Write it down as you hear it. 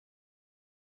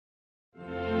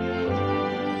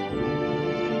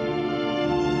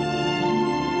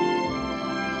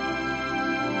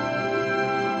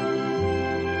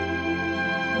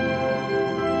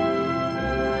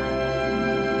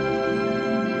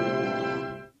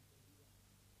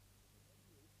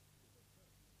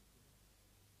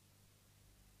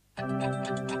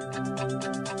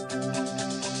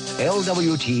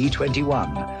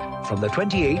LWT21, from the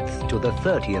 28th to the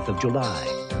 30th of July. I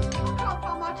can't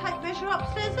find my tape measure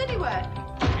upstairs anywhere.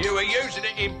 You were using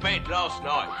it in bed last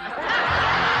night.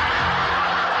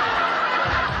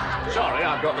 Sorry,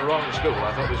 I've got the wrong school.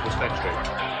 I thought this was Fenn Street.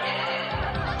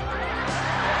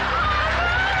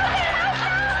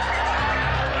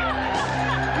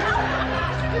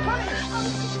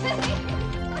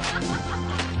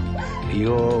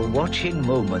 You're watching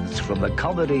moments from the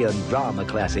comedy and drama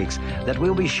classics that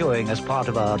we'll be showing as part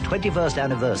of our 21st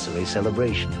anniversary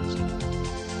celebrations.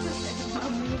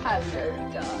 Hello,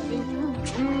 darling.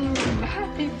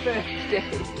 Happy birthday.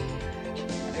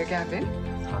 Hello, Gavin.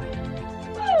 Hi.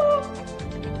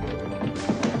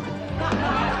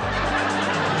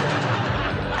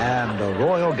 And the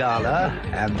Royal Gala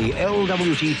and the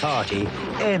LWT party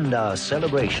end our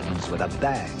celebrations with a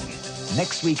bang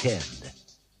next weekend.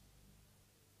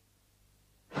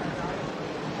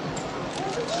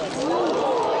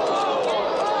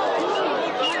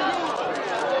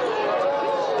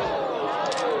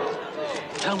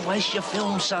 Don't waste your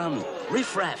film, son.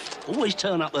 Riff-raff. Always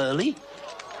turn up early.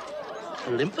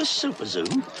 Olympus Super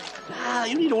Zoom? Ah,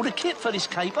 you need all the kit for this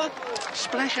caper.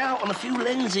 Splash out on a few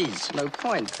lenses. No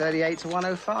point. 38 to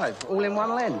 105. All in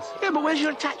one lens. Yeah, but where's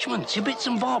your attachments, your bits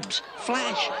and bobs?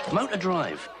 Flash, motor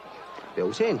drive.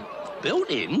 Built in. Built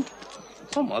in?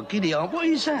 Oh, my giddy aunt, what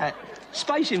is that?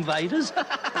 Space Invaders?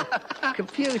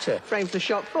 Computer. Frames the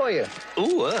shot for you.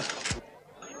 Ooh,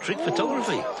 trick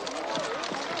photography.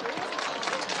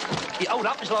 Yeah, hold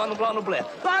up, it's Lionel Blair.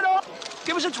 Lionel,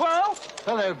 give us a twirl.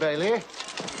 Hello, Bailey.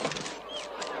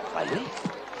 Bailey?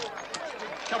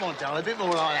 Come on, darling, a bit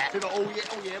more like that. Oh,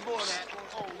 yeah, more of that.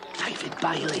 Oh, David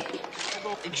Bailey.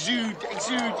 Exude,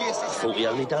 yes. Thought he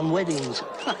only done weddings.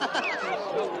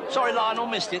 Sorry, Lionel,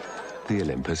 missed it. The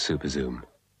Olympus Super Zoom.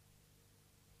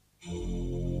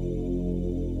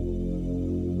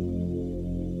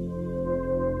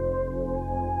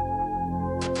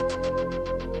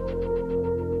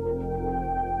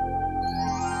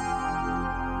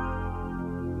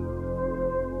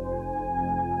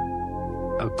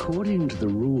 According to the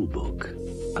rule book,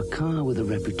 a car with a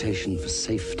reputation for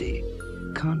safety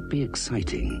can't be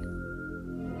exciting.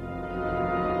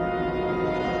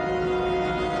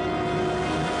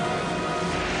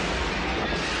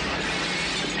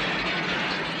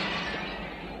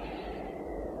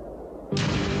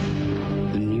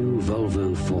 The new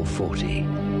Volvo 440,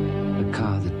 a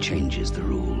car that changes the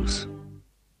rules.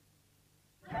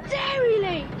 Dairy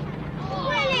Brilliant!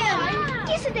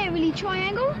 Guess a Dairy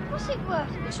Triangle. What's it worth?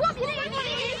 Swap your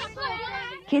money.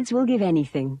 Kids will give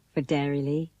anything for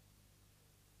Dairy.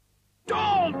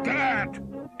 Don't get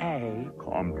A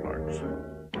complex.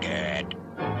 Get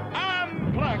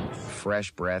Amplex.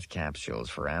 Fresh breath capsules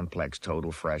for Amplex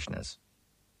Total Freshness.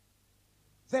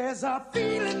 There's a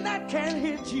feeling that can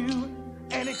hit you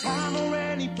anytime or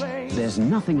any place. There's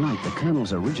nothing like the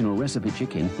Colonel's original recipe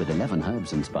chicken with 11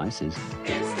 herbs and spices.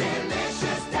 It's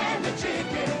delicious tender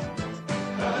chicken,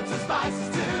 herbs and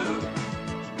spices too,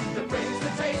 that brings the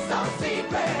taste of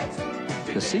secret.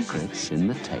 The secret's in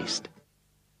the taste.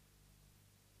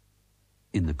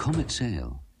 In the Comet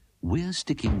sale, we're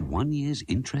sticking 1 year's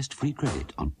interest-free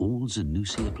credit on all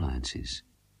Zanussi appliances.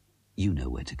 You know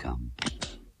where to come.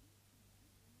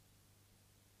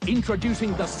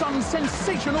 Introducing the Sun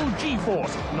Sensational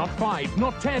G-Force. Not 5,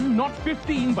 not 10, not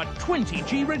 15, but 20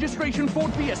 G-registration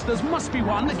Ford Fiestas must be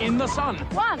won in the Sun.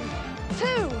 1,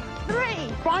 2, 3.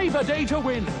 5 a day to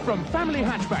win, from family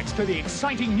hatchbacks to the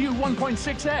exciting new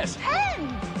 1.6S.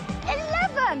 10,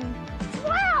 11,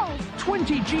 12.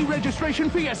 20 G-registration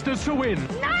Fiestas to win.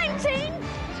 19,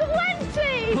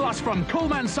 20. Plus, from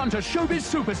Coleman's son to showbiz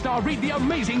superstar, read the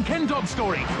amazing Ken Dobbs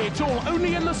story. It's all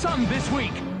only in the Sun this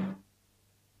week.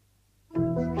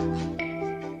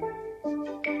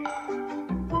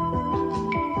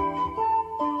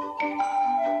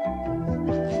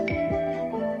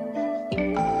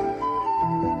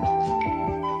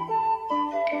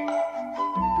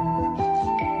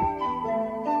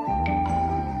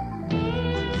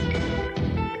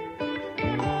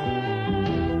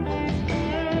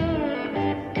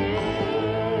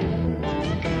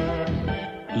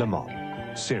 Le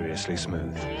Mans, seriously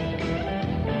smooth.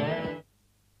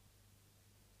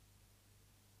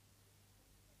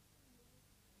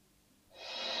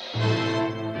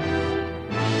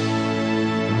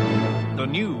 The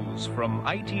news from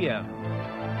ITN.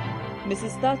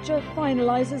 Mrs. Thatcher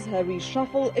finalizes her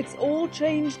reshuffle. It's all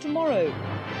changed tomorrow.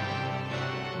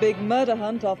 Big murder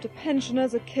hunt after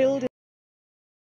pensioners are killed